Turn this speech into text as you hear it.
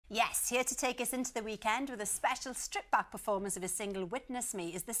Yes, here to take us into the weekend with a special stripped-back performance of his single Witness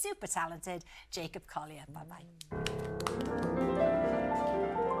Me is the super talented Jacob Collier. Bye-bye.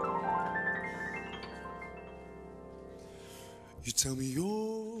 You tell me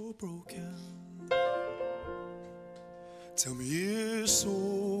you're broken, tell me it's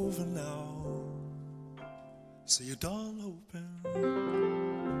over now, say you're done hoping,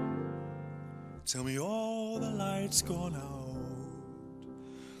 tell me all the lights gone out,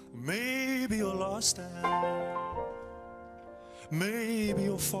 maybe you're lost and maybe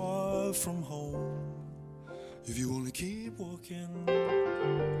you're far from home. If you only keep walking,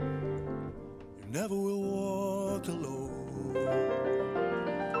 you never will walk alone.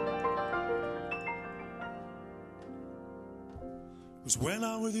 'Cause when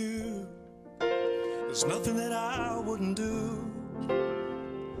I'm with you, there's nothing that I wouldn't do.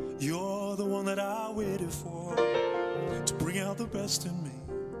 You're the one that I waited for, to bring out the best in me.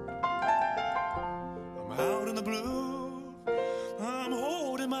 I'm out in the blue, I'm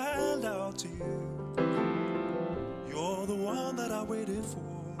holding my hand out to you. You're the one that I waited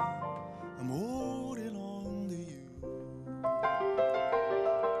for, I'm holding on to you.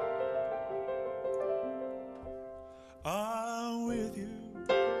 I'm with you,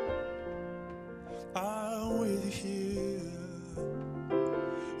 I'm with you here.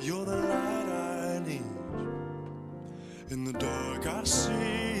 You're the light I need, in the dark I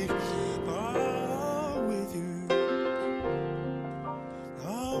see.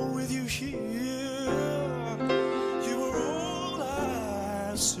 I'm with you here. You are all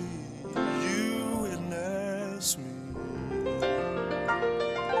I see, you witness me.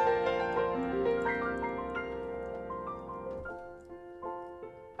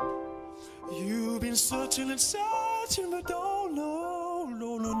 You've been searching and searching, but don't